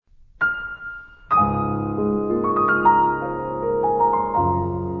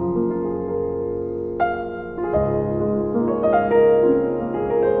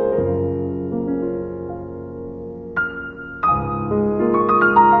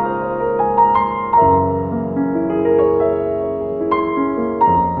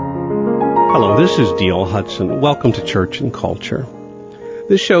This is D.L. Hudson. Welcome to Church and Culture.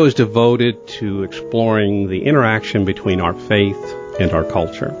 This show is devoted to exploring the interaction between our faith and our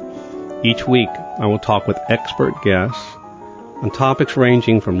culture. Each week, I will talk with expert guests on topics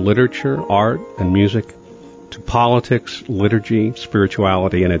ranging from literature, art, and music to politics, liturgy,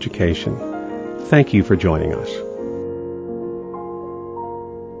 spirituality, and education. Thank you for joining us.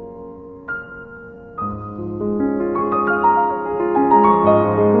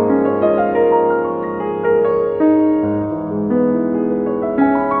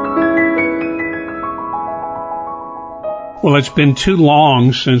 Well, it's been too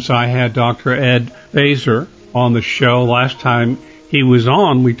long since I had Dr. Ed Feser on the show. Last time he was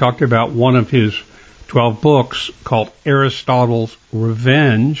on, we talked about one of his 12 books called Aristotle's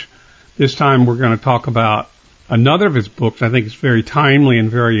Revenge. This time we're going to talk about another of his books. I think it's very timely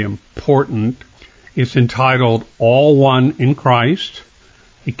and very important. It's entitled All One in Christ,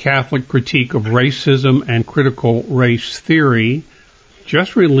 A Catholic Critique of Racism and Critical Race Theory,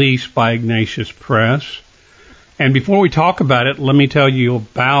 just released by Ignatius Press. And before we talk about it, let me tell you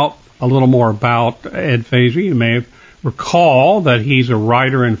a little more about Ed Feser. You may recall that he's a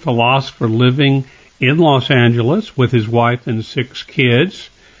writer and philosopher living in Los Angeles with his wife and 6 kids.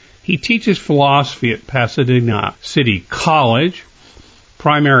 He teaches philosophy at Pasadena City College.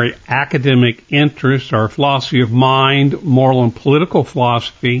 Primary academic interests are philosophy of mind, moral and political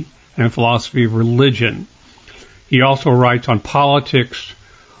philosophy, and philosophy of religion. He also writes on politics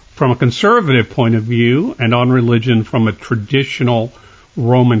from a conservative point of view and on religion from a traditional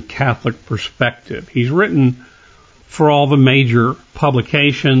Roman Catholic perspective. He's written for all the major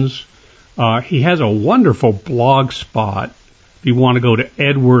publications. He has a wonderful blog spot. If you want to go to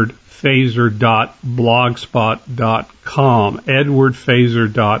edwardfeser.blogspot.com,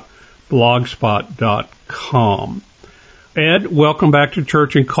 edwardfeser.blogspot.com. Ed, welcome back to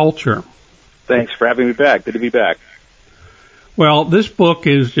Church and Culture. Thanks for having me back. Good to be back. Well, this book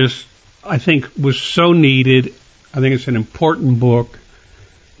is just, I think, was so needed. I think it's an important book.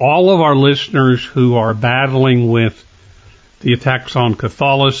 All of our listeners who are battling with the attacks on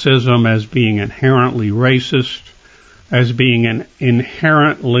Catholicism as being inherently racist, as being an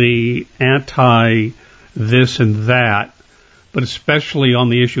inherently anti-this and that, but especially on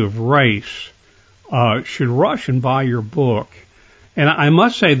the issue of race, should rush and buy your book. And I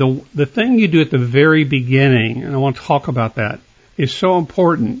must say, the thing you do at the very beginning, and I want to talk about that, is so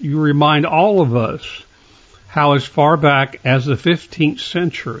important. You remind all of us how as far back as the 15th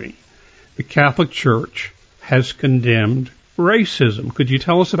century, the Catholic Church has condemned racism. Could you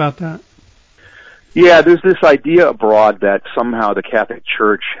tell us about that? Yeah, there's this idea abroad that somehow the Catholic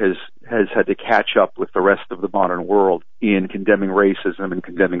Church has had to catch up with the rest of the modern world in condemning racism and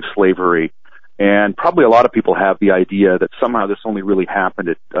condemning slavery. And probably a lot of people have the idea that somehow this only really happened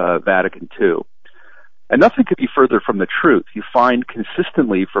at Vatican II. And nothing could be further from the truth. You find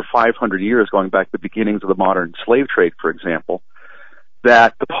consistently for 500 years, going back to the beginnings of the modern slave trade, for example,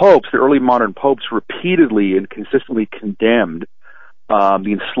 that the popes, the early modern popes, repeatedly and consistently condemned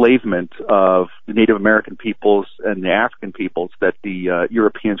the enslavement of the Native American peoples and the African peoples that the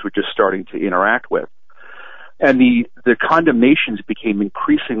Europeans were just starting to interact with. And the condemnations became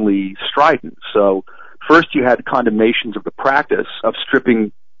increasingly strident. So first you had condemnations of the practice of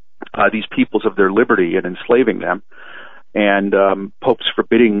stripping these peoples of their liberty and enslaving them, and popes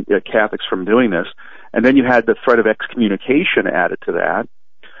forbidding Catholics from doing this. And then you had the threat of excommunication added to that.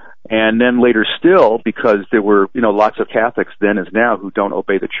 And then later still, because there were lots of Catholics then as now who don't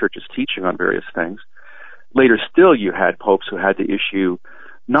obey the Church's teaching on various things, later still you had popes who had to issue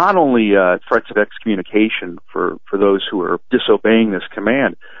not only threats of excommunication for those who are disobeying this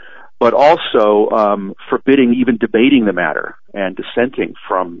command, but also forbidding even debating the matter and dissenting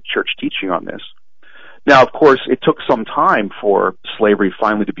from church teaching on this. Now, of course, it took some time for slavery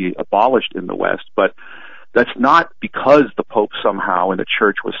finally to be abolished in the West, but that's not because the Pope somehow and the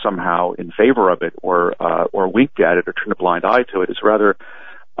Church was somehow in favor of it or winked at it or turned a blind eye to it. It's rather,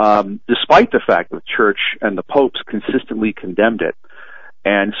 despite the fact that the Church and the popes consistently condemned it,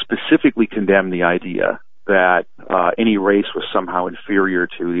 and specifically condemned the idea that any race was somehow inferior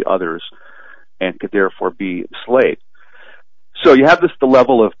to the others and could therefore be enslaved. So you have the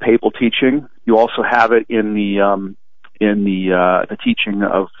level of papal teaching. You also have it in the teaching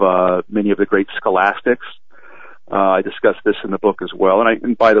of many of the great scholastics. I discuss this in the book as well.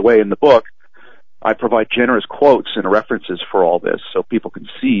 And by the way, in the book, I provide generous quotes and references for all this so people can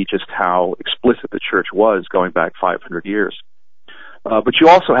see just how explicit the Church was going back 500 years. But you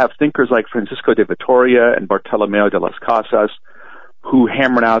also have thinkers like Francisco de Vitoria and Bartolomeo de las Casas who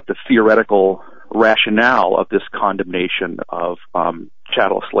hammered out the theoretical rationale of this condemnation of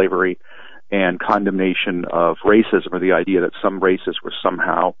chattel slavery and condemnation of racism, or the idea that some races were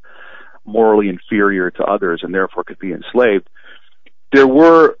somehow morally inferior to others and therefore could be enslaved. There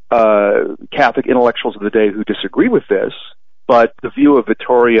were Catholic intellectuals of the day who disagreed with this, but the view of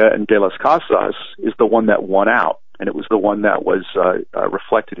Vittoria and de las Casas is the one that won out, and it was the one that was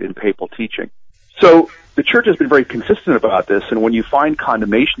reflected in papal teaching. So the Church has been very consistent about this, and when you find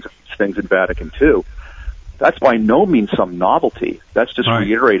condemnations of these things in Vatican II, that's by no means some novelty. That's just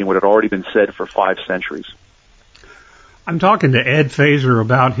reiterating what had already been said for 5 centuries. I'm talking to Ed Feser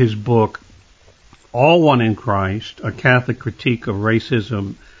about his book, All One in Christ, A Catholic Critique of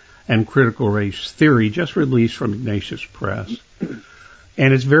Racism and Critical Race Theory, just released from Ignatius Press.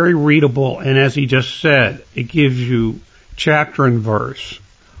 And it's very readable, and as he just said, it gives you chapter and verse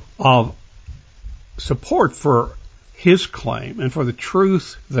of support for his claim and for the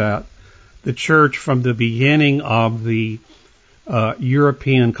truth that the Church, from the beginning of the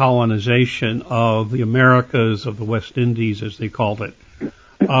European colonization of the Americas, of the West Indies, as they called it,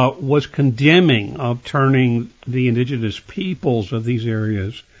 was condemning of turning the indigenous peoples of these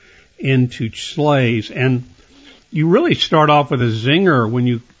areas into slaves. And you really start off with a zinger when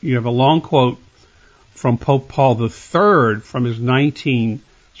you have a long quote from Pope Paul III from his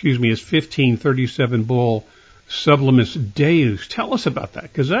 1537 bull, Sublimis Deus. Tell us about that,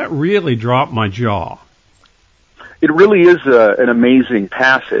 because that really dropped my jaw. It really is an amazing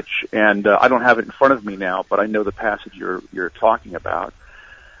passage, and I don't have it in front of me now, but I know the passage you're talking about.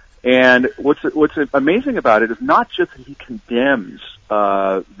 And what's amazing about it is not just that he condemns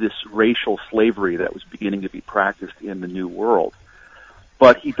this racial slavery that was beginning to be practiced in the New World,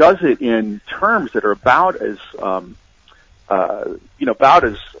 but he does it in terms that are about as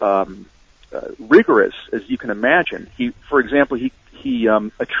rigorous as you can imagine. For example, he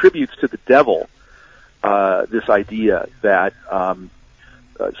attributes to the devil this idea that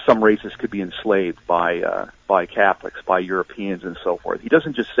some races could be enslaved by Catholics, by Europeans, and so forth. He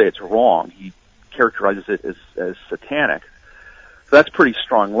doesn't just say it's wrong; he characterizes it as satanic. So that's pretty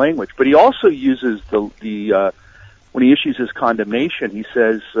strong language. But he also uses the when he issues his condemnation, he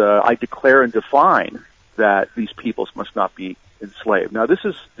says, "I declare and define that these peoples must not be enslaved." Now, this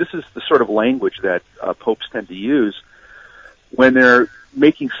is the sort of language that popes tend to use when they're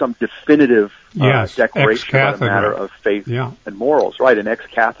making some definitive declaration about a matter of faith and morals, right? An ex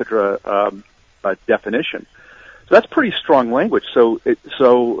cathedra definition. So that's pretty strong language. So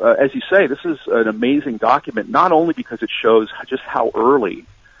as you say, this is an amazing document, not only because it shows just how early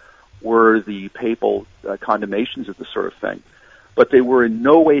were the papal condemnations of this sort of thing, but they were in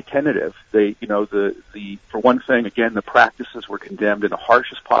no way tentative. They, for one thing, again, the practices were condemned in the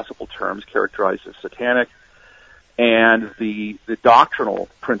harshest possible terms, characterized as satanic, and the doctrinal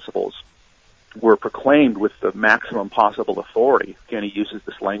principles were proclaimed with the maximum possible authority. Again, he uses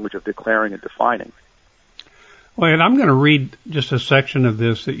this language of declaring and defining. Well, and I'm going to read just a section of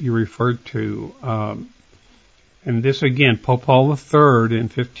this that you referred to. And this, again, Pope Paul III in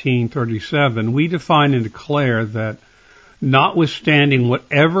 1537, we define and declare that notwithstanding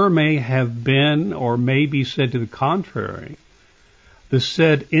whatever may have been or may be said to the contrary, the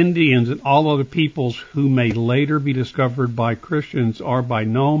said Indians and all other peoples who may later be discovered by Christians are by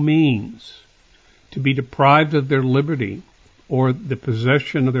no means to be deprived of their liberty or the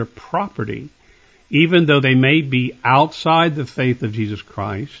possession of their property, even though they may be outside the faith of Jesus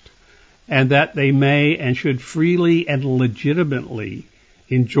Christ, and that they may and should freely and legitimately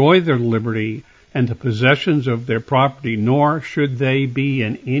enjoy their liberty and the possessions of their property, nor should they be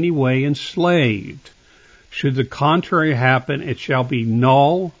in any way enslaved. Should the contrary happen, it shall be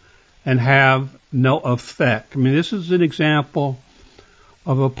null and have no effect. I mean, this is an example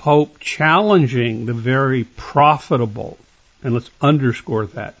of a pope challenging the very profitable, and let's underscore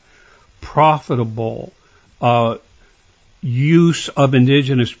that, profitable use of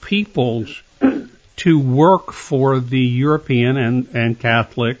indigenous peoples to work for the European and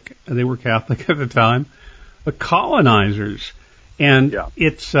Catholic, they were Catholic at the time, the colonizers. And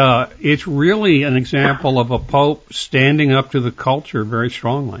it's really an example of a pope standing up to the culture very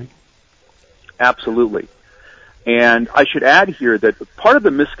strongly. Absolutely. And I should add here that part of the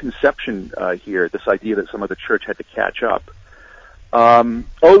misconception here, this idea that some of the church had to catch up,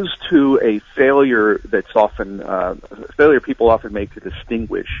 owes to a failure that's often failure people often make to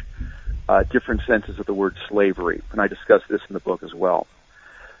distinguish different senses of the word slavery, and I discuss this in the book as well.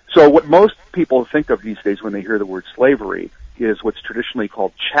 So what most people think of these days when they hear the word slavery is what's traditionally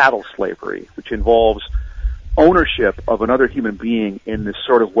called chattel slavery, which involves ownership of another human being in this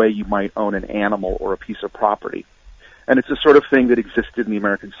sort of way you might own an animal or a piece of property. And it's the sort of thing that existed in the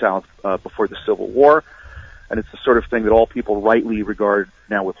American South before the Civil War. and it's the sort of thing that all people rightly regard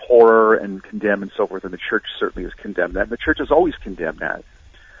now with horror and condemn and so forth, and the church certainly has condemned that, and the church has always condemned that.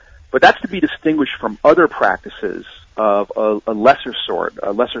 But that's to be distinguished from other practices of a lesser sort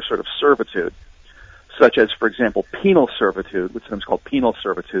of servitude, such as, for example, penal servitude, what's sometimes called penal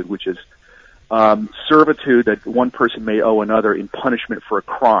servitude, which is servitude that one person may owe another in punishment for a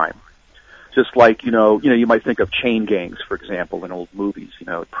crime. Just like, you might think of chain gangs, for example, in old movies.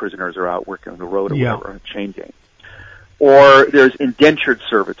 Prisoners are out working on the road or whatever, a chain gang. Or there's indentured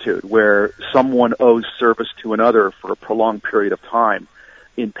servitude, where someone owes service to another for a prolonged period of time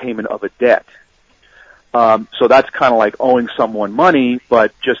in payment of a debt. So that's kind of like owing someone money,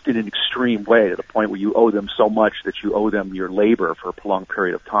 but just in an extreme way, to the point where you owe them so much that you owe them your labor for a prolonged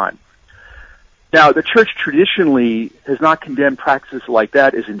period of time. Now, the church traditionally has not condemned practices like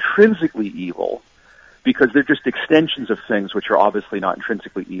that as intrinsically evil, because they're just extensions of things which are obviously not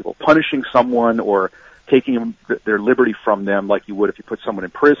intrinsically evil. Punishing someone or taking their liberty from them, like you would if you put someone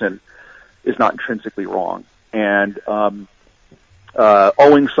in prison, is not intrinsically wrong. And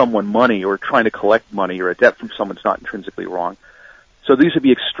owing someone money or trying to collect money or a debt from someone is not intrinsically wrong. So these would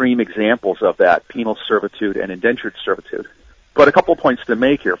be extreme examples of that, penal servitude and indentured servitude. But a couple of points to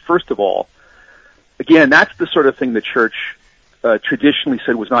make here. First of all, again, that's the sort of thing the church traditionally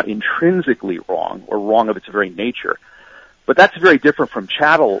said was not intrinsically wrong or wrong of its very nature. But that's very different from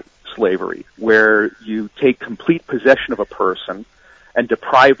chattel slavery, where you take complete possession of a person and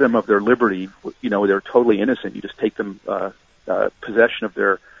deprive them of their liberty. They're totally innocent. You just take them possession of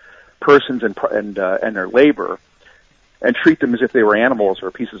their persons and their labor and treat them as if they were animals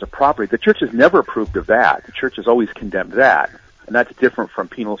or pieces of property. The church has never approved of that. The church has always condemned that. And that's different from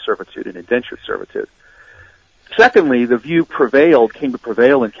penal servitude and indentured servitude. Secondly, the view came to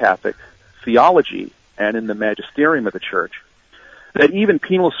prevail in Catholic theology and in the magisterium of the church, that even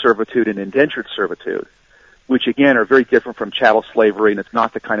penal servitude and indentured servitude, which again are very different from chattel slavery, and it's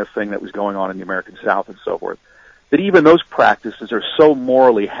not the kind of thing that was going on in the American South and so forth, that even those practices are so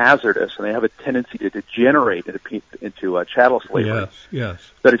morally hazardous and they have a tendency to degenerate into chattel slavery,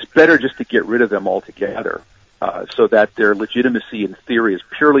 that it's better just to get rid of them altogether. So that their legitimacy in theory is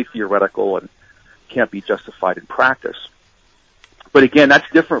purely theoretical and can't be justified in practice. But again, that's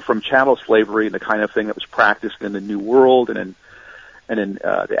different from chattel slavery and the kind of thing that was practiced in the New World and in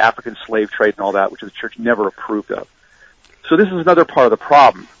the African slave trade and all that, which the church never approved of. So this is another part of the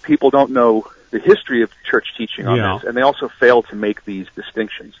problem. People don't know the history of church teaching on this, and they also fail to make these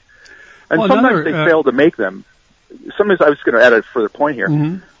distinctions. And sometimes they fail to make them. Sometimes I was going to add a further point here.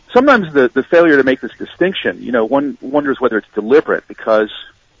 Mm-hmm. Sometimes the failure to make this distinction, one wonders whether it's deliberate, because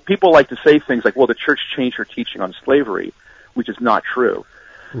people like to say things like, well, the church changed her teaching on slavery, which is not true.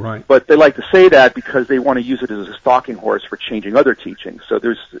 Right. But they like to say that because they want to use it as a stalking horse for changing other teachings. So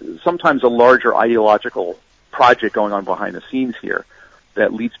there's sometimes a larger ideological project going on behind the scenes here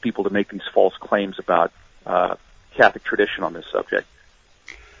that leads people to make these false claims about Catholic tradition on this subject.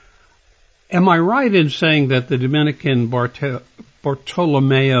 Am I right in saying that the Dominican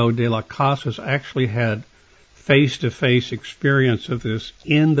Bartolomeo de las Casas actually had face-to-face experience of this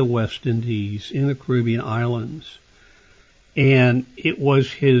in the West Indies, in the Caribbean islands, and it was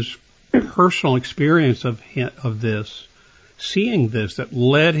his personal experience of this, seeing this, that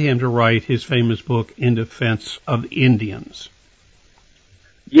led him to write his famous book, In Defense of Indians?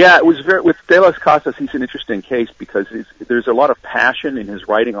 Yeah, it was with De las Casas, he's an interesting case because there's a lot of passion in his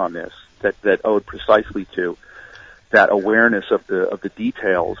writing on this that owed precisely to that awareness of the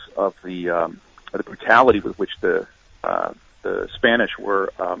details of the brutality with which the Spanish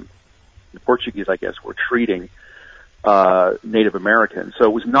were, the Portuguese, I guess, were treating Native Americans. So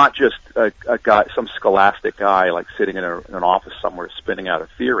it was not just a guy, some scholastic guy like sitting in an office somewhere spinning out a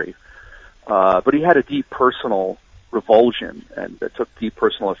theory, but he had a deep personal revulsion and took deep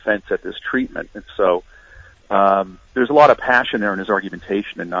personal offense at this treatment. And so there's a lot of passion there in his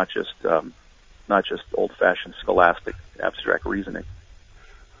argumentation, and not just old-fashioned scholastic abstract reasoning.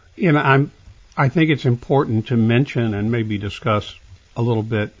 I think it's important to mention and maybe discuss a little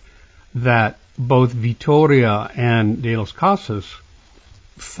bit that both Vittoria and De las Casas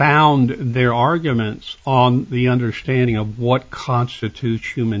found their arguments on the understanding of what constitutes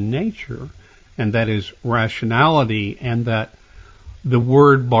human nature, and that is rationality, and that the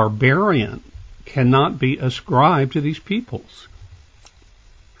word barbarian cannot be ascribed to these peoples.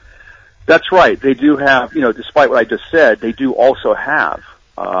 That's right. They do have, despite what I just said, they do also have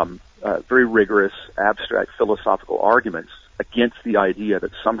very rigorous, abstract philosophical arguments against the idea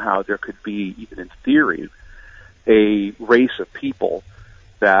that somehow there could be, even in theory, a race of people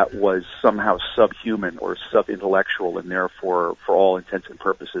that was somehow subhuman or sub-intellectual and therefore, for all intents and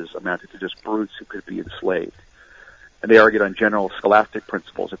purposes, amounted to just brutes who could be enslaved. And they argued on general scholastic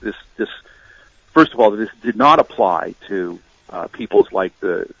principles that this first of all, this did not apply to peoples like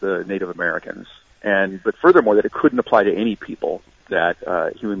the Native Americans, but furthermore, that it couldn't apply to any people that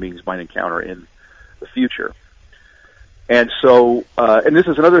human beings might encounter in the future. And so, and this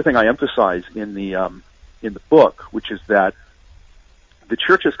is another thing I emphasize in the book, which is that the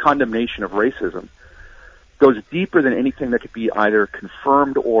Church's condemnation of racism goes deeper than anything that could be either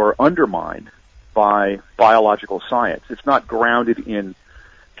confirmed or undermined by biological science. It's not grounded in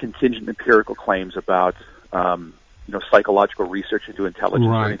contingent empirical claims about, psychological research into intelligence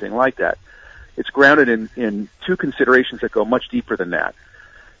or anything like that. It's grounded in two considerations that go much deeper than that,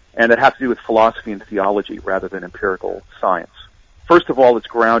 and that have to do with philosophy and theology rather than empirical science. First of all, it's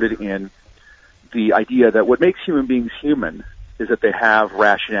grounded in the idea that what makes human beings human is that they have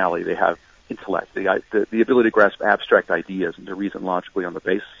rationality, they have intellect, the ability to grasp abstract ideas and to reason logically on the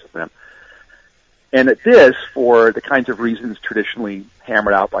basis of them. And that this, for the kinds of reasons traditionally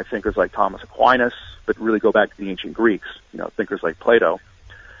hammered out by thinkers like Thomas Aquinas, but really go back to the ancient Greeks, thinkers like Plato,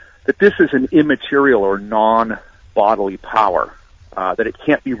 that this is an immaterial or non-bodily power, that it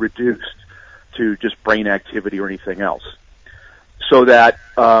can't be reduced to just brain activity or anything else. So that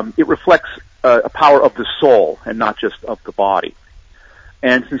it reflects a power of the soul and not just of the body.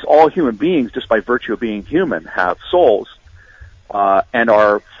 And since all human beings, just by virtue of being human, have souls, and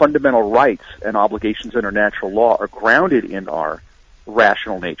our fundamental rights and obligations under natural law are grounded in our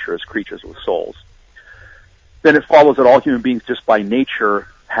rational nature as creatures with souls, then it follows that all human beings just by nature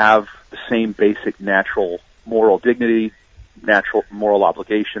have the same basic natural moral dignity, natural moral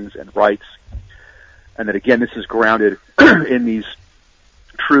obligations and rights, and that again this is grounded in these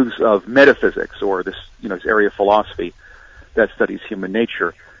truths of metaphysics, or this area of philosophy that studies human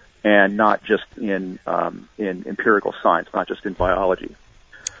nature, and not just in empirical science, not just in biology.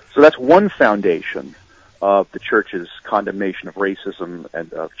 So that's one foundation of the Church's condemnation of racism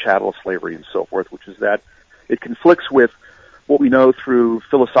and of chattel slavery and so forth, which is that it conflicts with what we know through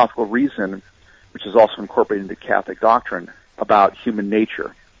philosophical reason, which is also incorporated into Catholic doctrine, about human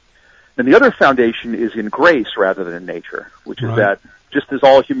nature. And the other foundation is in grace rather than in nature, which is that just as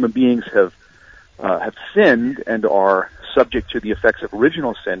all human beings have sinned and are subject to the effects of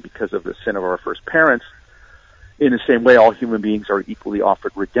original sin because of the sin of our first parents, in the same way all human beings are equally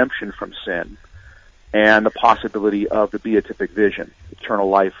offered redemption from sin and the possibility of the beatific vision, eternal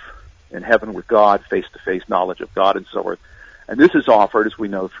life in heaven with God, face-to-face knowledge of God, and so forth. And this is offered, as we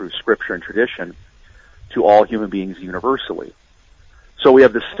know through scripture and tradition, to all human beings universally. So we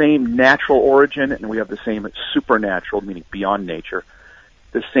have the same natural origin and we have the same supernatural, meaning beyond nature,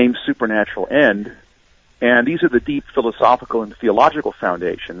 the same supernatural end. And these are the deep philosophical and theological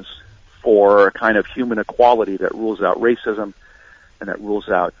foundations for a kind of human equality that rules out racism and that rules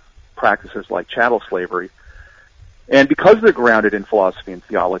out practices like chattel slavery. And because they're grounded in philosophy and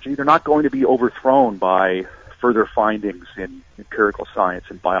theology, they're not going to be overthrown by further findings in empirical science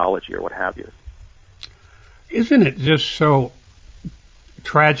and biology or what have you. Isn't it just so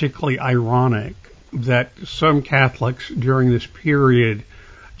tragically ironic that some Catholics during this period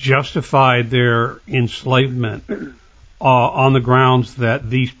justified their enslavement on the grounds that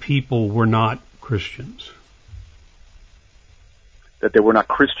these people were not Christians? That they were not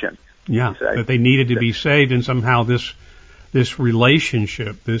Christian? Yeah, that they needed to be saved, and somehow this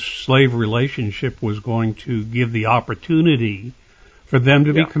relationship, this slave relationship, was going to give the opportunity for them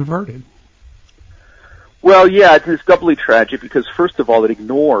to be converted. Well, yeah, it's doubly tragic because, first of all, it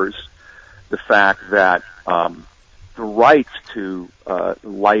ignores the fact that the rights to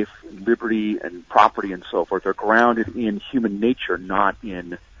life, liberty, and property and so forth are grounded in human nature, not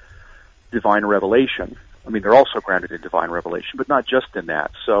in divine revelation. I mean, they're also grounded in divine revelation, but not just in that.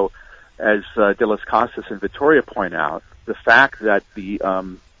 So, as De Las Casas and Vittoria point out, the fact that the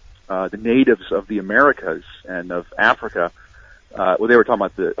natives of the Americas and of Africa, they were talking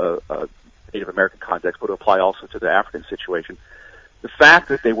about the Native American context, but it would apply also to the African situation. The fact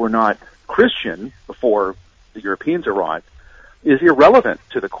that they were not Christian before the Europeans arrived is irrelevant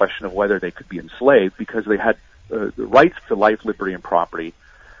to the question of whether they could be enslaved, because they had the rights to life, liberty, and property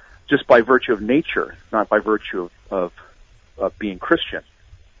just by virtue of nature, not by virtue of being Christian.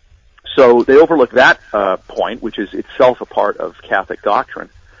 So they overlook that point, which is itself a part of Catholic doctrine.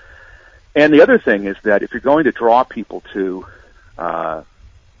 And the other thing is that if you're going to draw people to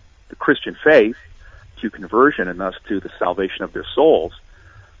the Christian faith, to conversion, and thus to the salvation of their souls,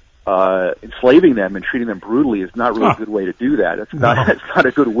 enslaving them and treating them brutally is not really a good way to do that. It's not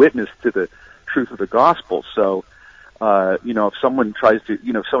a good witness to the truth of the gospel. So If someone tries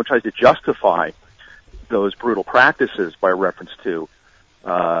to justify those brutal practices by reference to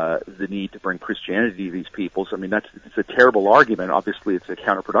the need to bring Christianity to these peoples, I mean, it's a terrible argument. Obviously, it's a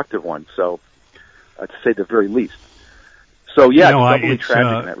counterproductive one. So, to say the very least. So, yeah, it's doubly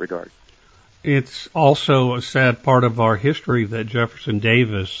tragic in that regard. It's also a sad part of our history that Jefferson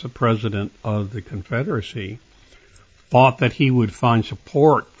Davis, the president of the Confederacy, thought that he would find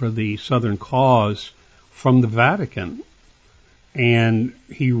support for the Southern cause from the Vatican. And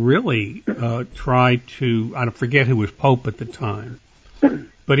he really tried to, I forget who was Pope at the time,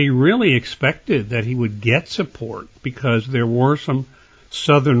 but he really expected that he would get support because there were some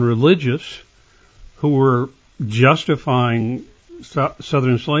Southern religious who were justifying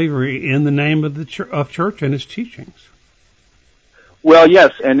Southern slavery in the name of the church and its teachings. Well,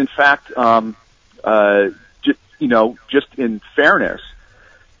 yes, and in fact, just in fairness,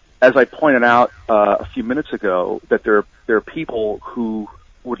 as I pointed out a few minutes ago, that there are people who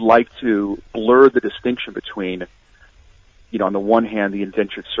would like to blur the distinction between, on the one hand, the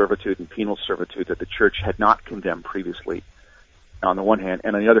indentured servitude and penal servitude that the church had not condemned previously, on the one hand,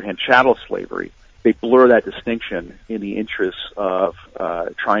 and on the other hand, chattel slavery. They blur that distinction in the interests of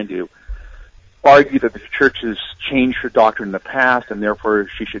trying to argue that the church has changed her doctrine in the past and therefore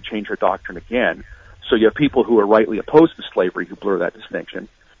she should change her doctrine again. So you have people who are rightly opposed to slavery who blur that distinction.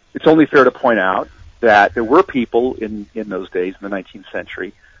 It's only fair to point out that there were people in those days, in the 19th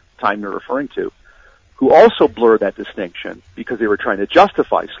century, time you're referring to, who also blurred that distinction because they were trying to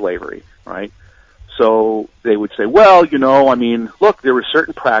justify slavery, right? So they would say, well, look, there were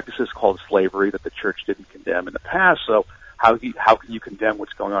certain practices called slavery that the church didn't condemn in the past, so how can you condemn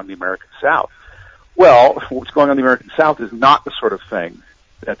what's going on in the American South? Well, what's going on in the American South is not the sort of thing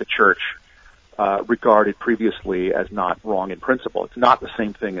that the church regarded previously as not wrong in principle. It's not the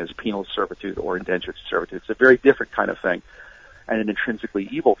same thing as penal servitude or indentured servitude. It's a very different kind of thing and an intrinsically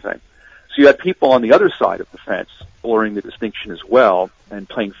evil thing. So you had people on the other side of the fence blurring the distinction as well and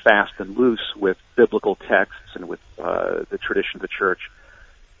playing fast and loose with biblical texts and with the tradition of the church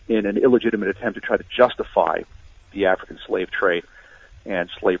in an illegitimate attempt to try to justify the African slave trade and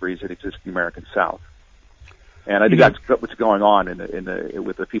slavery as it exists in the American South. And I think that's what's going on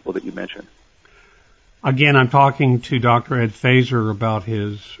with the people that you mentioned. Again, I'm talking to Dr. Ed Feser about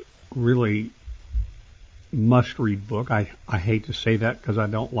his really must-read book. I hate to say that because I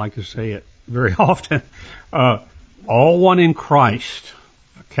don't like to say it very often. All One in Christ,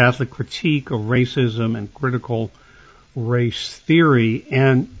 a Catholic critique of racism and critical race theory.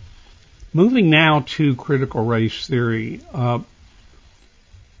 And moving now to critical race theory,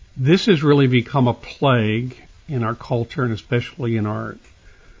 this has really become a plague in our culture and especially in our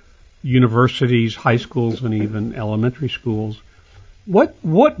universities, high schools, and even elementary schools.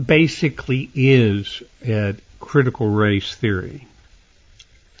 What basically is critical race theory?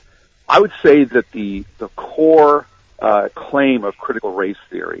 I would say that the core claim of critical race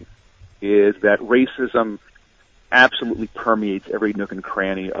theory is that racism absolutely permeates every nook and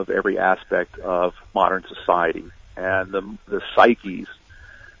cranny of every aspect of modern society and the psyches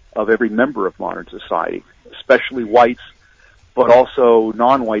of every member of modern society, especially whites, but also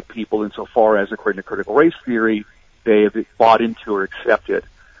non-white people insofar as, according to critical race theory, they have bought into or accepted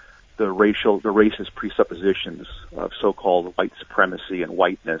the racist presuppositions of so-called white supremacy and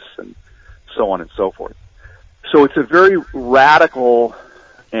whiteness and so on and so forth. So it's a very radical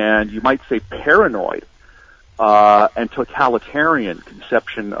and you might say paranoid and totalitarian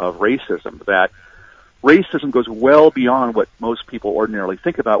conception of racism, that racism goes well beyond what most people ordinarily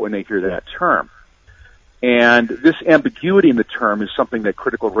think about when they hear that term. And this ambiguity in the term is something that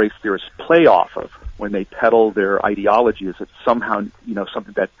critical race theorists play off of when they peddle their ideology, is that somehow,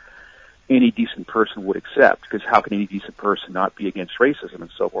 something that any decent person would accept, because how can any decent person not be against racism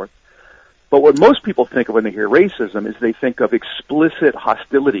and so forth? But what most people think of when they hear racism is they think of explicit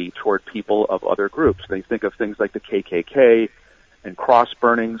hostility toward people of other groups. They think of things like the KKK and cross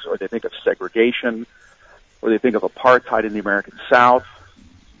burnings, or they think of segregation, or they think of apartheid in the American South.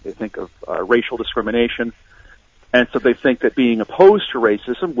 They think of racial discrimination. And so they think that being opposed to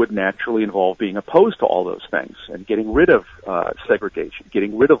racism would naturally involve being opposed to all those things and getting rid of segregation,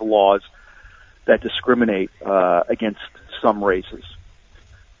 getting rid of laws that discriminate against some races.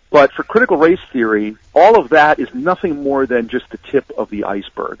 But for critical race theory, all of that is nothing more than just the tip of the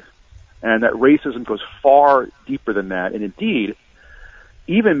iceberg. And that racism goes far deeper than that. And indeed,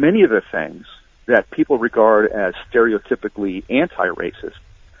 even many of the things that people regard as stereotypically anti-racist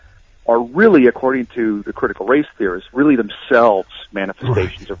are really, according to the critical race theorists, really themselves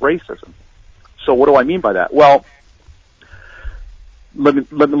manifestations of racism. So what do I mean by that? Well, let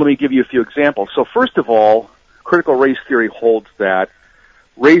me give you a few examples. So first of all, critical race theory holds that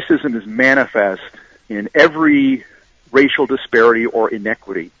racism is manifest in every racial disparity or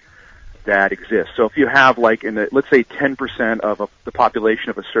inequity that exists. So if you have, like, let's say 10% of the population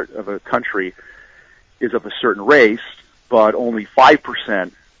of a country is of a certain race, but only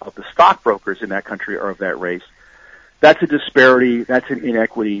 5% of the stockbrokers in that country are of that race, that's a disparity, that's an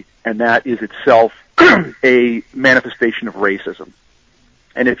inequity, and that is itself a manifestation of racism.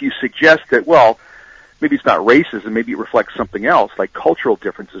 And if you suggest that, well, maybe it's not racism, maybe it reflects something else, like cultural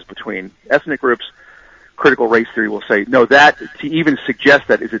differences between ethnic groups, critical race theory will say, no, that, to even suggest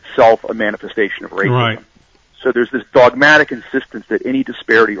that is itself a manifestation of racism. Right. So there's this dogmatic insistence that any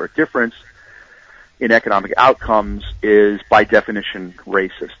disparity or difference in economic outcomes is, by definition,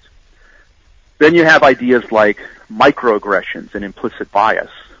 racist. Then you have ideas like microaggressions and implicit bias.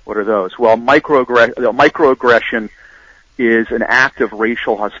 What are those? Well, microaggression is an act of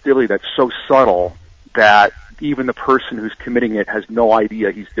racial hostility that's so subtle that even the person who's committing it has no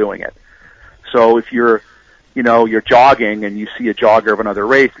idea he's doing it. So if you're jogging and you see a jogger of another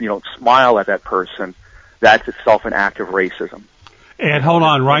race and you don't smile at that person, that's itself an act of racism. Ed, hold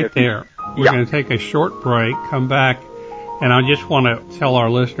on right there. We're going to take a short break, come back, and I just want to tell our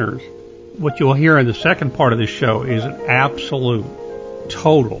listeners, what you'll hear in the second part of this show is an absolute,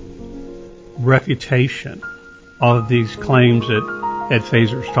 total refutation of these claims that Ed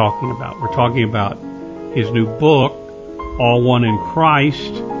Feser is talking about. We're talking about his new book, All One in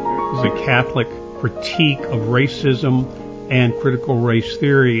Christ, is a Catholic critique of racism and critical race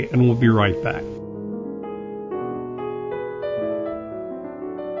theory, and we'll be right back.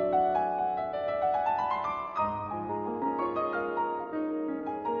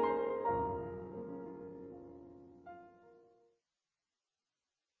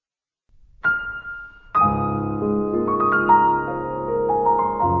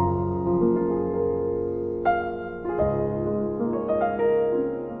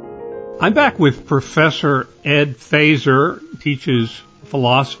 I'm back with Professor Ed Feser, teaches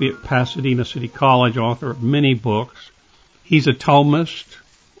philosophy at Pasadena City College, author of many books. He's a Thomist.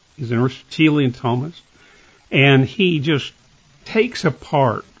 He's an Aristotelian Thomist. And he just takes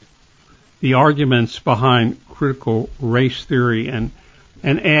apart the arguments behind critical race theory. And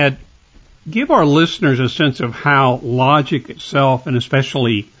Ed, give our listeners a sense of how logic itself, and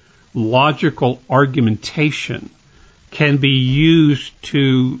especially logical argumentation, can be used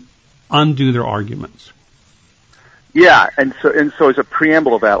to undo their arguments. Yeah, and so as a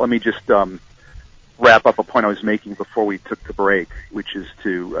preamble of that, let me just wrap up a point I was making before we took the break, which is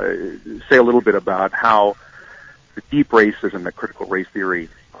to say a little bit about how the deep racism that critical race theory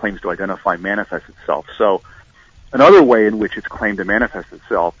claims to identify manifests itself. So another way in which it's claimed to manifest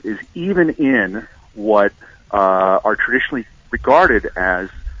itself is even in what are traditionally regarded as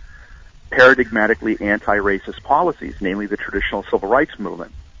paradigmatically anti-racist policies, namely the traditional civil rights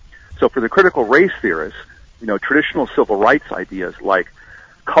movement. So for the critical race theorists, traditional civil rights ideas like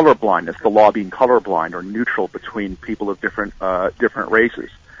colorblindness, the law being colorblind or neutral between people of different races,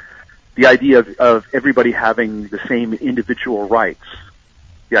 the idea of everybody having the same individual rights,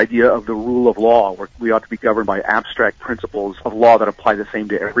 the idea of the rule of law, where we ought to be governed by abstract principles of law that apply the same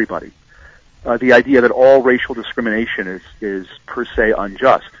to everybody, the idea that all racial discrimination is per se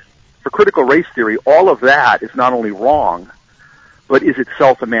unjust. For critical race theory, all of that is not only wrong, but is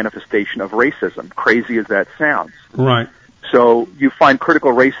itself a manifestation of racism, crazy as that sounds. Right. So you find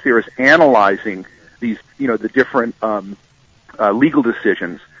critical race theorists analyzing these, the different legal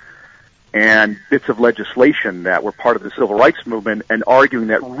decisions and bits of legislation that were part of the civil rights movement, and arguing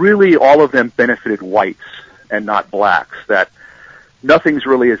that really all of them benefited whites and not blacks, that nothing's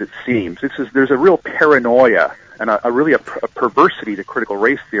really as it seems. There's a real paranoia and a perversity to critical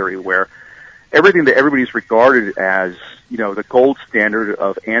race theory, where everything that everybody's regarded as, the gold standard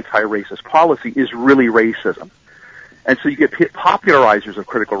of anti-racist policy is really racism. And so you get popularizers of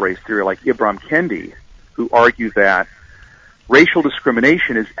critical race theory like Ibram Kendi, who argue that racial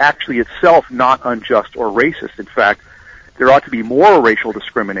discrimination is actually itself not unjust or racist. In fact, there ought to be more racial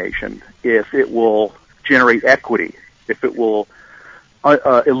discrimination if it will generate equity, if it will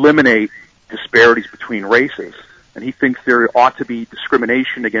eliminate disparities between races. And he thinks there ought to be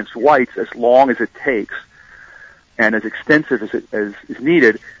discrimination against whites as long as it takes and as extensive as is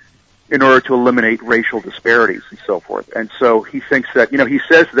needed in order to eliminate racial disparities and so forth. And so he thinks that, he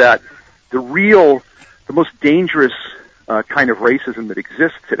says that the most dangerous kind of racism that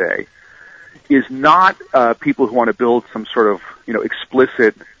exists today is not people who want to build some sort of,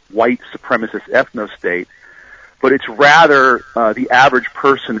 explicit white supremacist ethno-state, but it's rather the average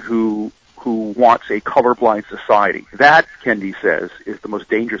person who who wants a colorblind society. That, Kendi says, is the most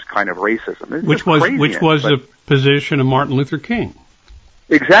dangerous kind of racism. Which was the position of Martin Luther King.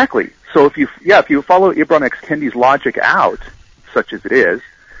 Exactly. So if you follow Ibram X. Kendi's logic out, such as it is,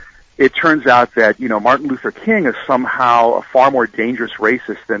 it turns out that, Martin Luther King is somehow a far more dangerous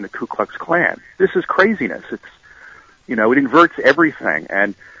racist than the Ku Klux Klan. This is craziness. It's, it inverts everything,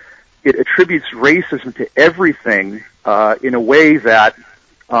 and it attributes racism to everything in a way that,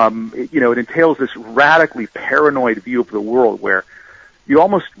 it entails this radically paranoid view of the world where you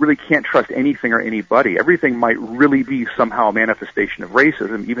almost really can't trust anything or anybody. Everything might really be somehow a manifestation of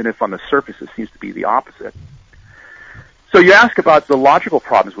racism, even if on the surface it seems to be the opposite. So you ask about the logical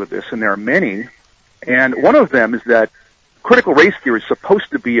problems with this, and there are many, and one of them is that critical race theory is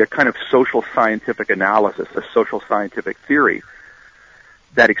supposed to be a kind of social scientific analysis, a social scientific theory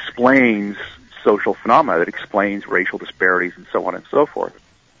that explains social phenomena, that explains racial disparities and so on and so forth.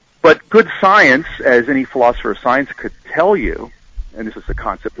 But good science, as any philosopher of science could tell you, and this is a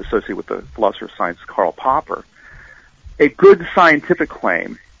concept associated with the philosopher of science Karl Popper, a good scientific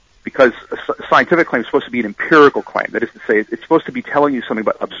claim, because a scientific claim is supposed to be an empirical claim, that is to say, it's supposed to be telling you something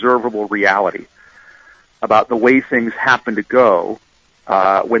about observable reality, about the way things happen to go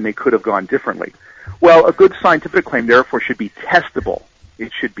when they could have gone differently. Well, a good scientific claim, therefore, should be testable.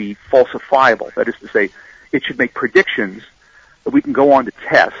 It should be falsifiable. That is to say, it should make predictions that we can go on to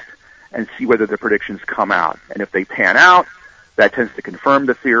test and see whether the predictions come out. And if they pan out, that tends to confirm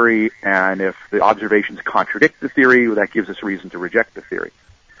the theory, and if the observations contradict the theory, well, that gives us reason to reject the theory.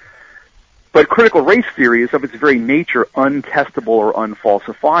 But critical race theory is of its very nature untestable or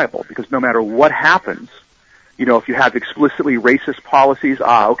unfalsifiable, because no matter what happens, if you have explicitly racist policies,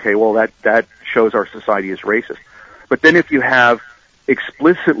 that shows our society is racist. But then if you have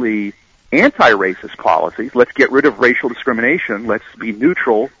explicitly anti-racist policies, let's get rid of racial discrimination, let's be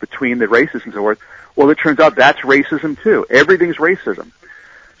neutral between the races and so forth, well, it turns out that's racism too. Everything's racism.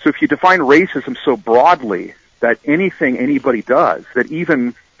 So if you define racism so broadly that anything anybody does, that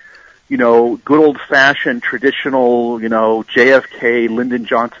even, good old-fashioned, traditional, JFK, Lyndon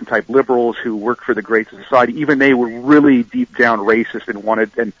Johnson type liberals who work for the Great Society, even they were really deep down racist and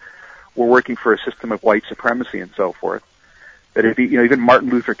were working for a system of white supremacy and so forth. That if even Martin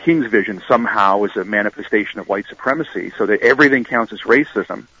Luther King's vision somehow is a manifestation of white supremacy, so that everything counts as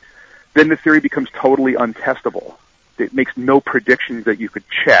racism, then the theory becomes totally untestable. It makes no predictions that you could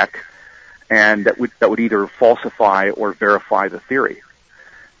check, and that would either falsify or verify the theory.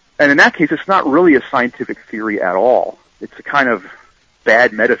 And in that case, it's not really a scientific theory at all. It's a kind of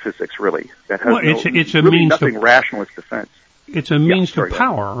bad metaphysics, really, that has nothing rational in its defense. It's a means to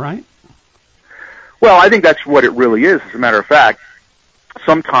power, right? Well, I think that's what it really is. As a matter of fact,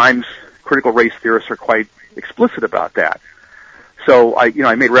 sometimes critical race theorists are quite explicit about that. So I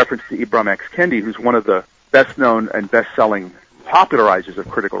made reference to Ibram X. Kendi, who's one of the best-known and best-selling popularizers of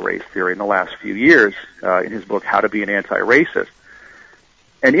critical race theory in the last few years, in his book, How to Be an Anti-Racist.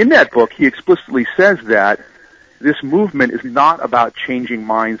 And in that book, he explicitly says that this movement is not about changing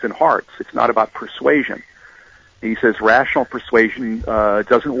minds and hearts. It's not about persuasion. He says rational persuasion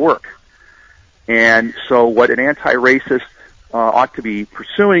doesn't work. And so what an anti-racist ought to be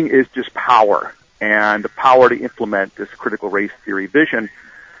pursuing is just power, and the power to implement this critical race theory vision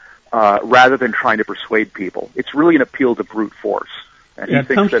rather than trying to persuade people. It's really an appeal to brute force. And it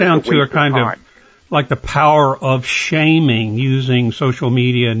comes down to a kind of like the power of shaming using social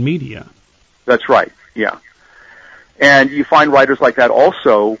media and media. That's right, yeah. And you find writers like that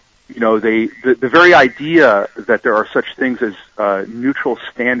also, the very idea that there are such things as neutral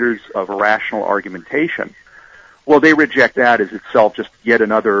standards of rational argumentation, well, they reject that as itself just yet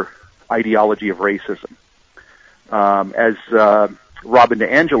another ideology of racism. As Robin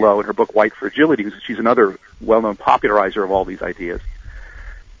DiAngelo in her book White Fragility, she's another well-known popularizer of all these ideas,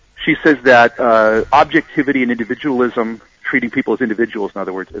 she says that objectivity and individualism, treating people as individuals, in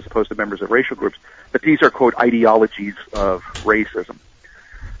other words, as opposed to members of racial groups, that these are, quote, ideologies of racism.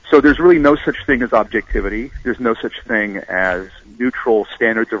 So there's really no such thing as objectivity. There's no such thing as neutral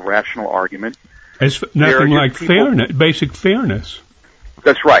standards of rational argument. It's nothing like fairness, basic fairness.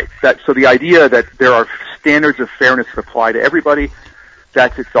 That's right. So the idea that there are standards of fairness that apply to everybody,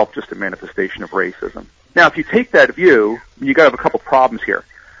 that's itself just a manifestation of racism. Now, if you take that view, you've got to have a couple problems here.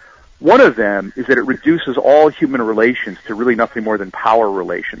 One of them is that it reduces all human relations to really nothing more than power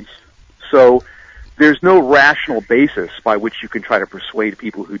relations. So there's no rational basis by which you can try to persuade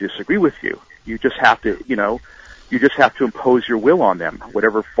people who disagree with you. You just have to, impose your will on them,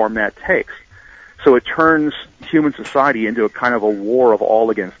 whatever form that takes. So it turns human society into a kind of a war of all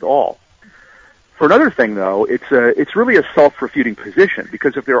against all. For another thing, though, it's really a self-refuting position,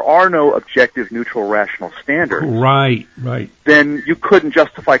 because if there are no objective, neutral, rational standards, right, then you couldn't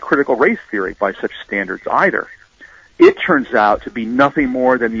justify critical race theory by such standards either. It turns out to be nothing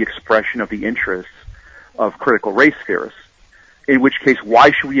more than the expression of the interests of critical race theorists, in which case,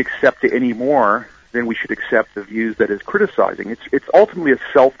 why should we accept it any more than we should accept the views that it's criticizing? It's ultimately a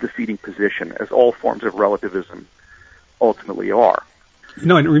self-defeating position, as all forms of relativism ultimately are.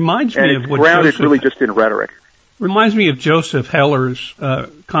 No, it reminds me of what grounded really just in rhetoric. Reminds me of Joseph Heller's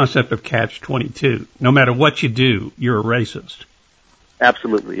concept of catch-22. No matter what you do, you're a racist.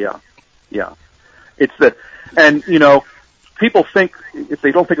 Absolutely, yeah. And people think, if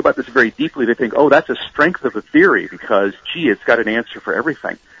they don't think about this very deeply, they think, oh, that's a strength of the theory because, gee, it's got an answer for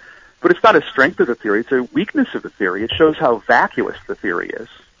everything. But it's not a strength of the theory, it's a weakness of the theory. It shows how vacuous the theory is.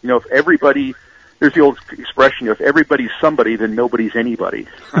 If everybody, there's the old expression, if everybody's somebody, then nobody's anybody,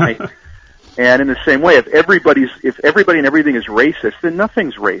 right? And in the same way, if everybody and everything is racist, then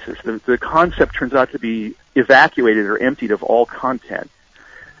nothing's racist. The concept turns out to be evacuated or emptied of all content.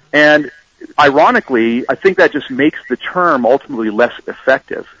 And ironically, I think that just makes the term ultimately less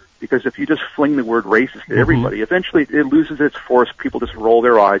effective, because if you just fling the word racist at everybody, eventually it loses its force. People just roll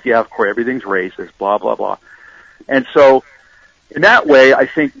their eyes. Yeah, of course, everything's racist, blah, blah, blah. And so, in that way, I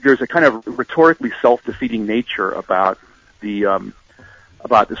think there's a kind of rhetorically self-defeating nature about this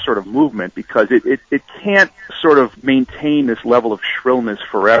sort of movement, because it can't sort of maintain this level of shrillness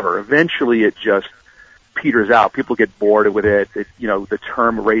forever. Eventually, it just peters out. People get bored with it. The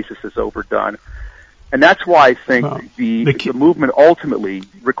term racist is overdone. And that's why I think the movement ultimately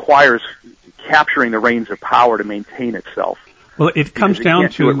requires capturing the reins of power to maintain itself. Well, it comes down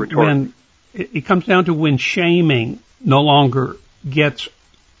to when shaming no longer gets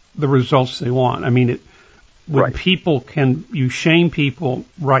the results they want. I mean, when you shame people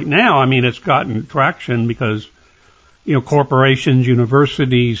right now, I mean, it's gotten traction because, corporations,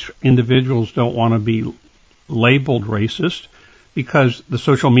 universities, individuals don't want to be labeled racist, because the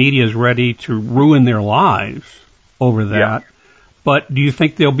social media is ready to ruin their lives over that. Yeah. But do you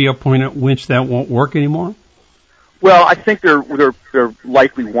think there'll be a point at which that won't work anymore? Well, I think there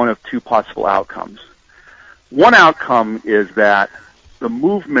likely one of two possible outcomes. One outcome is that the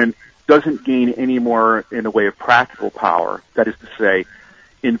movement doesn't gain any more in the way of practical power, that is to say,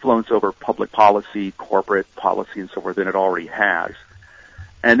 influence over public policy, corporate policy, and so forth, than it already has.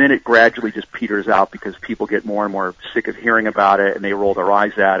 And then it gradually just peters out because people get more and more sick of hearing about it, and they roll their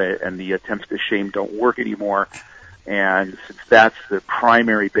eyes at it, and the attempts to shame don't work anymore. And since that's the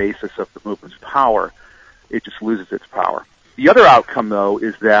primary basis of the movement's power, it just loses its power. The other outcome, though,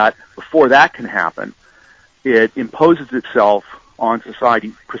 is that before that can happen, it imposes itself on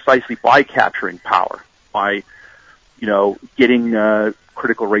society precisely by capturing power, by, getting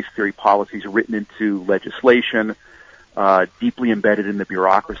critical race theory policies written into legislation, deeply embedded in the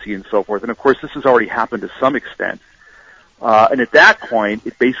bureaucracy and so forth. And of course, this has already happened to some extent. And at that point,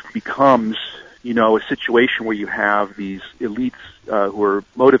 it basically becomes, a situation where you have these elites who are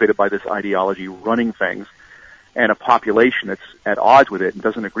motivated by this ideology running things, and a population that's at odds with it and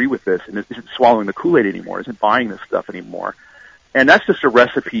doesn't agree with this and isn't swallowing the Kool-Aid anymore, isn't buying this stuff anymore. And that's just a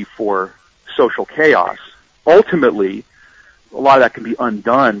recipe for social chaos. Ultimately, a lot of that can be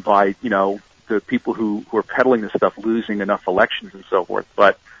undone by, the people who are peddling this stuff losing enough elections and so forth.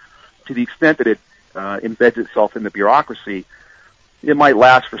 But to the extent that it embeds itself in the bureaucracy, it might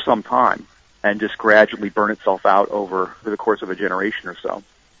last for some time and just gradually burn itself out over the course of a generation or so.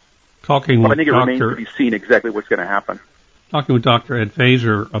 I think it remains to be seen exactly what's going to happen. Talking with Dr. Ed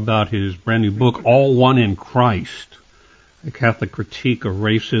Feser about his brand new book, All One in Christ, A Catholic Critique of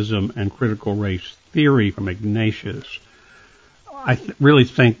Racism and Critical Race Theory from Ignatius. I really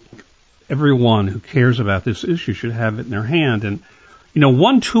think everyone who cares about this issue should have it in their hand. And,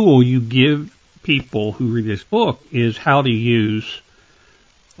 one tool you give people who read this book is how to use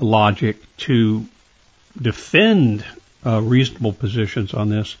logic to defend reasonable positions on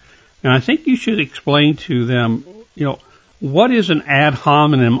this. And I think you should explain to them, what is an ad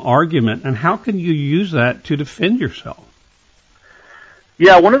hominem argument and how can you use that to defend yourself?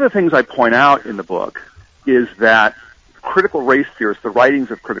 Yeah, one of the things I point out in the book is that critical race theorists, the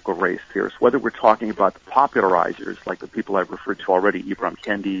writings of critical race theorists, whether we're talking about the popularizers, like the people I've referred to already, Ibram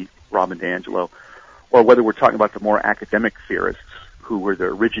Kendi, Robin DiAngelo, or whether we're talking about the more academic theorists who were the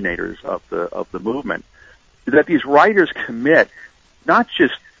originators of the movement, is that these writers commit not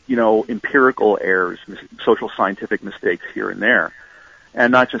just, empirical errors, social scientific mistakes here and there, and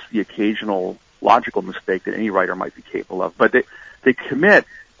not just the occasional logical mistake that any writer might be capable of, but they commit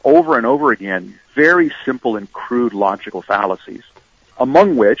over and over again very simple and crude logical fallacies,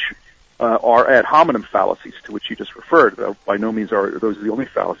 among which are ad hominem fallacies, to which you just referred. By no means are those the only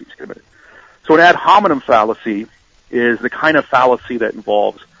fallacies committed. So an ad hominem fallacy is the kind of fallacy that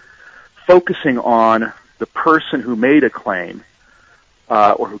involves focusing on the person who made a claim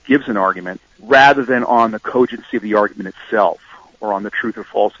or who gives an argument rather than on the cogency of the argument itself or on the truth or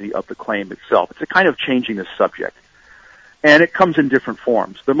falsity of the claim itself. It's a kind of changing the subject. And it comes in different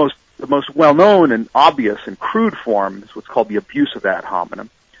forms. The most well-known and obvious and crude form is what's called the abuse of ad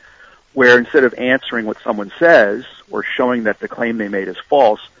hominem, where instead of answering what someone says or showing that the claim they made is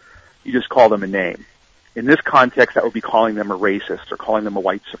false, you just call them a name. In this context, that would be calling them a racist or calling them a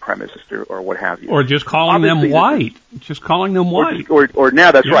white supremacist or what have you. Or just calling them white. Just calling them white. Or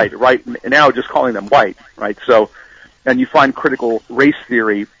now, that's right. Now just calling them white, right? So, and you find critical race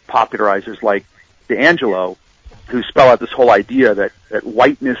theory popularizers like DeAngelo who spell out this whole idea that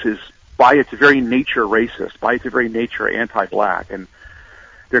whiteness is by its very nature racist, by its very nature anti-black, and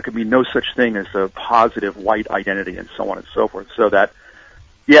there can be no such thing as a positive white identity and so on and so forth. So that,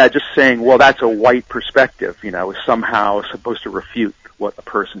 yeah, just saying, well, that's a white perspective, is somehow supposed to refute what a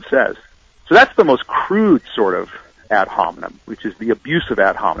person says. So that's the most crude sort of ad hominem, which is the abuse of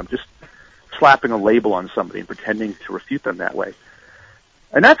ad hominem, just slapping a label on somebody and pretending to refute them that way.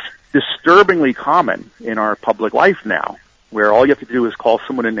 And that's disturbingly common in our public life now, where all you have to do is call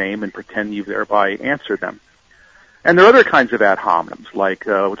someone a name and pretend you've thereby answered them. And there are other kinds of ad hominems, like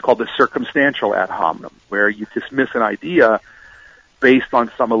what's called the circumstantial ad hominem, where you dismiss an idea based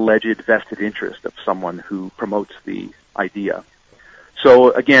on some alleged vested interest of someone who promotes the idea.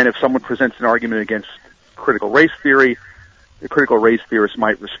 So again, if someone presents an argument against critical race theory, the critical race theorist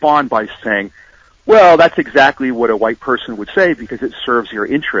might respond by saying, well, that's exactly what a white person would say because it serves your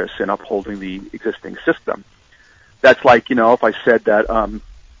interests in upholding the existing system. That's like, if I said that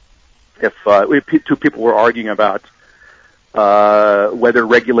if two people were arguing about whether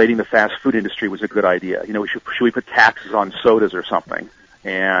regulating the fast food industry was a good idea. Should we put taxes on sodas or something?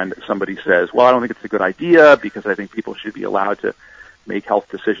 And somebody says, well, I don't think it's a good idea because I think people should be allowed to make health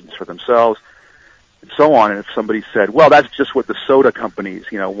decisions for themselves, and so on. And if somebody said, well, that's just what the soda companies,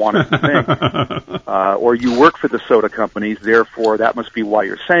 want us to think, or you work for the soda companies, therefore that must be why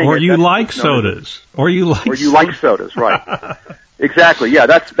you're saying or it. You like sodas. Or you like sodas, right. Exactly, yeah,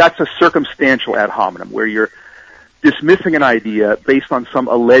 that's a circumstantial ad hominem, where you're dismissing an idea based on some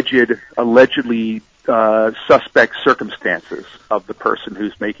allegedly suspect circumstances of the person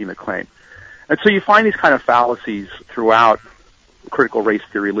who's making the claim. And so you find these kind of fallacies throughout critical race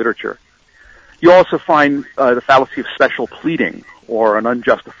theory literature. You also find the fallacy of special pleading or an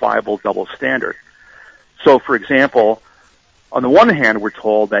unjustifiable double standard. So, for example, on the one hand, we're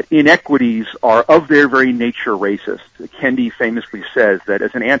told that inequities are of their very nature racist. Kendi famously says that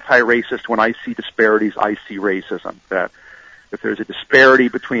as an anti-racist, when I see disparities, I see racism. That if there's a disparity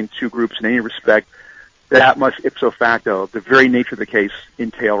between two groups in any respect, that must ipso facto, the very nature of the case,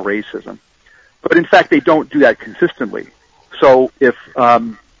 entail racism. But in fact, they don't do that consistently. So if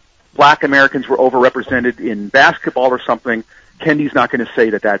black Americans were overrepresented in basketball or something, Kendi's not going to say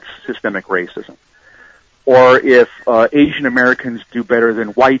that that's systemic racism. Or if Asian Americans do better than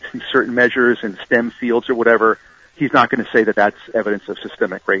whites in certain measures in STEM fields or whatever, he's not going to say that that's evidence of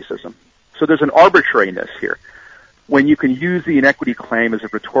systemic racism. So there's an arbitrariness here. When you can use the inequity claim as a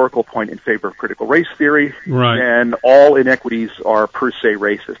rhetorical point in favor of critical race theory, right, then all inequities are per se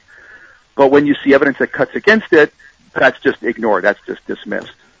racist. But when you see evidence that cuts against it, that's just ignored. That's just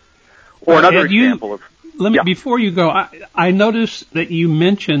dismissed. Or another example of... Let me, before you go, I noticed that you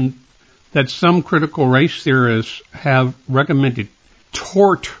mentioned that some critical race theorists have recommended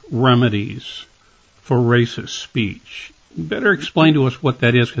tort remedies for racist speech. You better explain to us what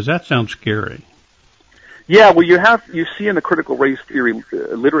that is, because that sounds scary. Yeah, well, you see in the critical race theory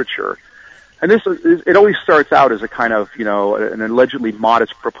literature, and it always starts out as a kind of, an allegedly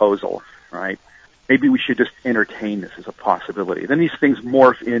modest proposal, right? Maybe we should just entertain this as a possibility. Then these things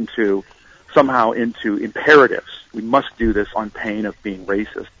morph somehow into imperatives. We must do this on pain of being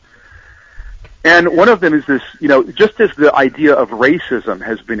racist. And one of them is this, just as the idea of racism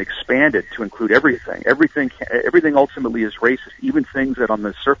has been expanded to include everything ultimately is racist, even things that on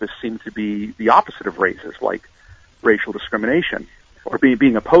the surface seem to be the opposite of racist, like racial discrimination, or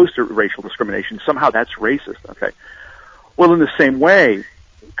being opposed to racial discrimination, somehow that's racist, okay? Well, in the same way,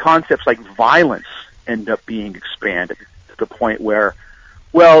 concepts like violence end up being expanded to the point where,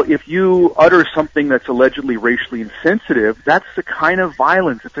 well, if you utter something that's allegedly racially insensitive, that's the kind of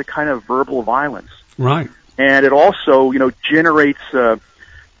violence. It's a kind of verbal violence. Right. And it also, generates, a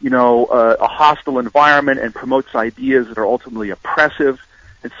hostile environment and promotes ideas that are ultimately oppressive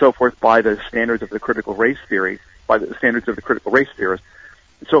and so forth by the standards of the critical race theory, by the standards of the critical race theorist.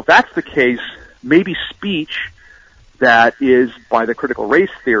 So if that's the case, maybe speech that is, by the critical race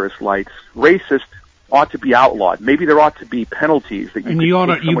theorist lights, racist ought to be outlawed. Maybe there ought to be penalties that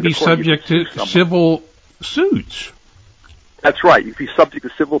you'd be subject to civil suits. That's right. You'd be subject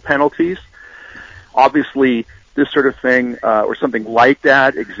to civil penalties. Obviously, this sort of thing, or something like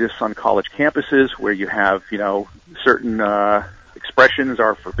that, exists on college campuses where you have, certain expressions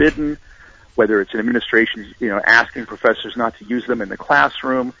are forbidden, whether it's an administration, asking professors not to use them in the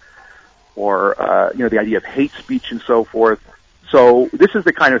classroom, or, the idea of hate speech and so forth. So this is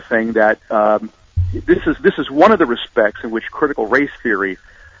the kind of thing that, this is one of the respects in which critical race theory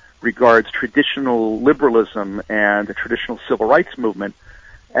regards traditional liberalism and the traditional civil rights movement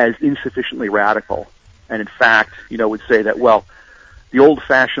as insufficiently radical. And in fact, would say that, well, the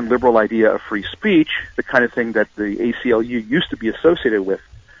old-fashioned liberal idea of free speech, the kind of thing that the ACLU used to be associated with,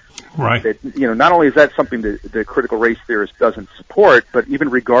 right? That, not only is that something that the critical race theorist doesn't support, but even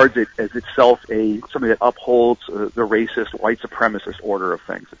regards it as itself something that upholds the racist, white supremacist order of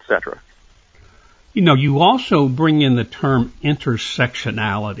things, etc. You also bring in the term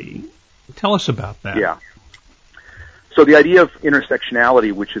intersectionality. Tell us about that. Yeah. So the idea of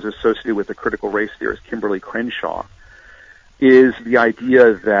intersectionality, which is associated with the critical race theorist Kimberly Crenshaw, is the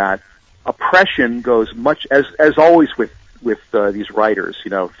idea that oppression goes much, as always with these writers,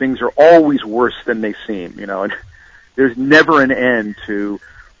 things are always worse than they seem, and there's never an end to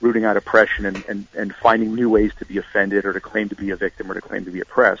rooting out oppression and finding new ways to be offended or to claim to be a victim or to claim to be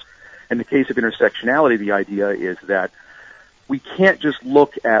oppressed. In the case of intersectionality, the idea is that we can't just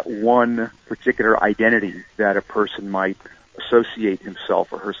look at one particular identity that a person might associate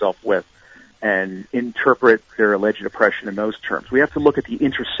himself or herself with and interpret their alleged oppression in those terms. We have to look at the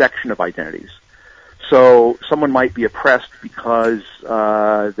intersection of identities. So someone might be oppressed because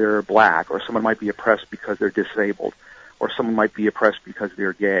they're black, or someone might be oppressed because they're disabled, or someone might be oppressed because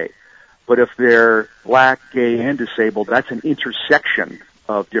they're gay. But if they're black, gay, and disabled, that's an intersection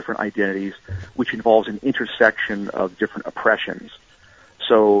of different identities, which involves an intersection of different oppressions.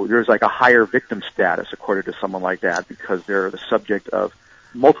 So there's like a higher victim status according to someone like that because they're the subject of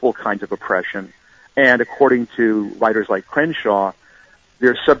multiple kinds of oppression. And according to writers like Crenshaw,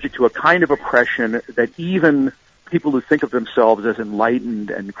 they're subject to a kind of oppression that even people who think of themselves as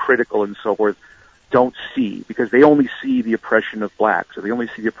enlightened and critical and so forth don't see, because they only see the oppression of blacks, or they only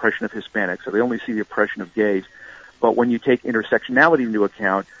see the oppression of Hispanics, or they only see the oppression of gays. But when you take intersectionality into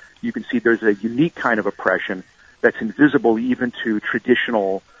account, you can see there's a unique kind of oppression that's invisible even to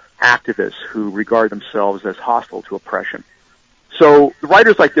traditional activists who regard themselves as hostile to oppression. So the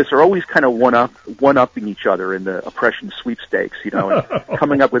writers like this are always kind of one-upping each other in the oppression sweepstakes, and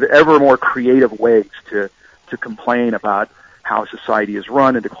coming up with ever more creative ways to complain about how society is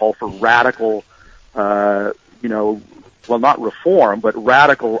run and to call for radical, well, not reform, but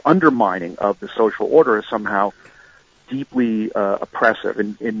radical undermining of the social order is somehow deeply oppressive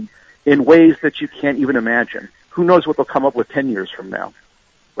in ways that you can't even imagine. Who knows what they'll come up with 10 years from now?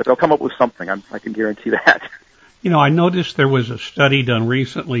 But they'll come up with something, I can guarantee that. I noticed there was a study done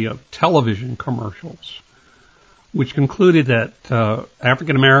recently of television commercials, which concluded that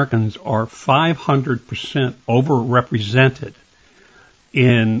African Americans are 500% overrepresented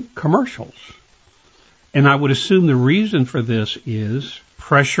in commercials. And I would assume the reason for this is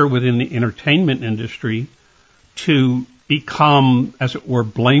pressure within the entertainment industry to become, as it were,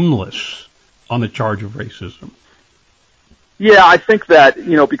 blameless on the charge of racism. Yeah, I think that,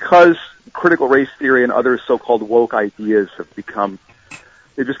 because critical race theory and other so-called woke ideas have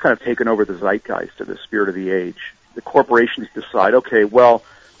they've just kind of taken over the zeitgeist or the spirit of the age. The corporations decide, okay, well,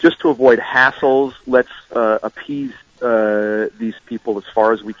 just to avoid hassles, let's appease these people as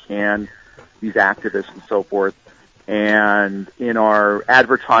far as we can, these activists and so forth. And in our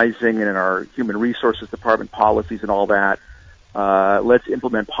advertising and in our human resources department policies and all that, let's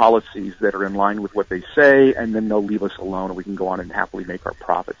implement policies that are in line with what they say, and then they'll leave us alone and we can go on and happily make our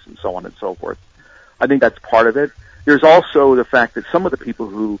profits and so on and so forth. I think that's part of it. There's also the fact that some of the people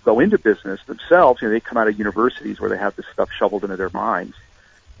who go into business themselves, they come out of universities where they have this stuff shoveled into their minds,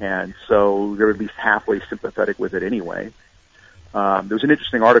 and so they're at least halfway sympathetic with it anyway. There was an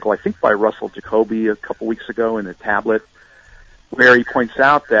interesting article, I think, by Russell Jacoby a couple weeks ago in the Tablet, where he points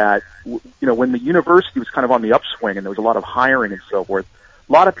out that, when the university was kind of on the upswing and there was a lot of hiring and so forth,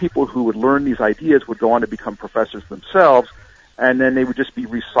 a lot of people who would learn these ideas would go on to become professors themselves, and then they would just be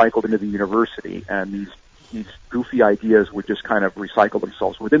recycled into the university, and these goofy ideas would just kind of recycle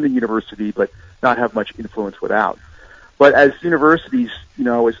themselves within the university, but not have much influence without. But as universities,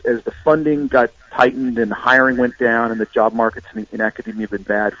 as the funding got tightened and the hiring went down and the job markets in academia have been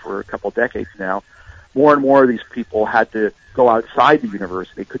bad for a couple of decades now, more and more of these people had to go outside the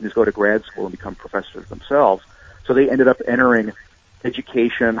university. They couldn't just go to grad school and become professors themselves. So they ended up entering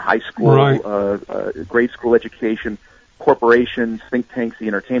education, high school, right. Grade school education, corporations, think tanks, the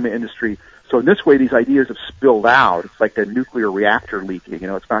entertainment industry. So in this way, these ideas have spilled out. It's like a nuclear reactor leaking. You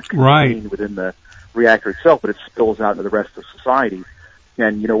know, it's not contained within the reactor itself, but it spills out into the rest of society.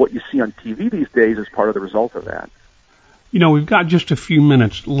 And, you know, what you see on TV these days is part of the result of that. You know, we've got just a few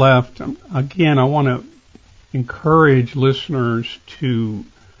minutes left. Again, I want to encourage listeners to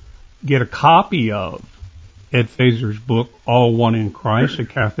get a copy of Ed Feser's book, All One in Christ, A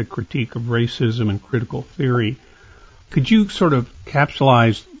Catholic Critique of Racism and Critical Theory. Could you sort of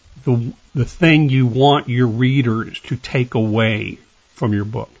capsulize the thing you want your readers to take away from your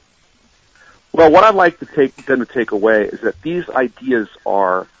book? Well, what I'd like them to take away is that these ideas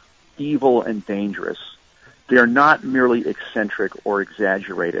are evil and dangerous. They are not merely eccentric or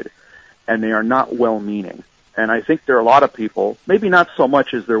exaggerated, and they are not well-meaning. And I think there are a lot of people, maybe not so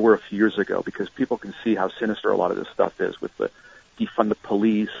much as there were a few years ago, because people can see how sinister a lot of this stuff is with the defund the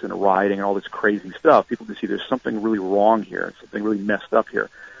police and rioting and all this crazy stuff. People can see there's something really wrong here, something really messed up here.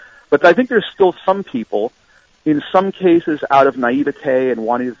 But I think there's still some people, in some cases out of naivete and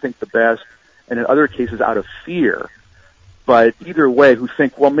wanting to think the best, and in other cases out of fear, but either way, who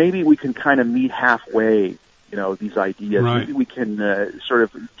think, well, maybe we can kind of meet halfway, you know, these ideas. Right. Maybe we can sort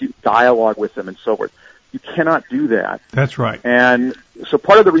of do dialogue with them and so forth. You cannot do that. That's right. And so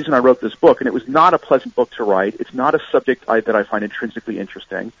part of the reason I wrote this book, and it was not a pleasant book to write, it's not a subject that I find intrinsically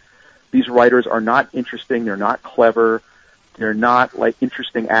interesting. These writers are not interesting, they're not clever, they're not like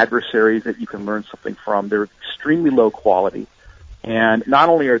interesting adversaries that you can learn something from. They're extremely low quality. And not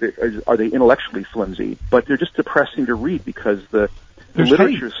only are they intellectually flimsy, but they're just depressing to read because the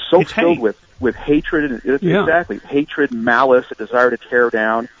literature is so filled with hatred and exactly hatred, malice, a desire to tear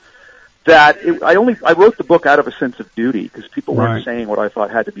down. That I wrote the book out of a sense of duty because people weren't saying what I thought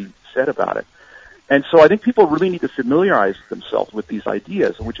had to be said about it. And so I think people really need to familiarize themselves with these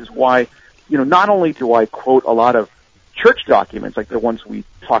ideas, which is why, you know, not only do I quote a lot of church documents like the ones we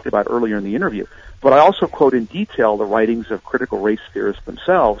talked about earlier in the interview, but I also quote in detail the writings of critical race theorists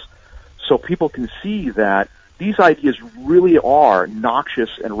themselves so people can see that these ideas really are noxious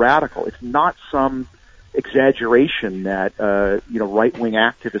and radical. It's not some exaggeration that right-wing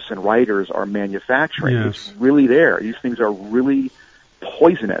activists and writers are manufacturing. Yes. It's really there. These things are really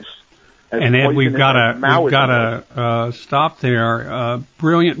poisonous. And Ed, we've got to stop there.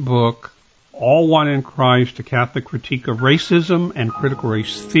 Brilliant book, All One in Christ: A Catholic Critique of Racism and Critical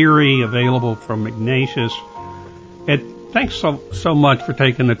Race Theory, available from Ignatius. Ed, thanks so much for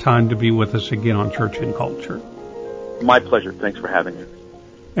taking the time to be with us again on Church and Culture. My pleasure. Thanks for having me.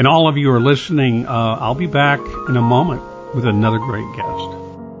 And all of you are listening. I'll be back in a moment with another great guest.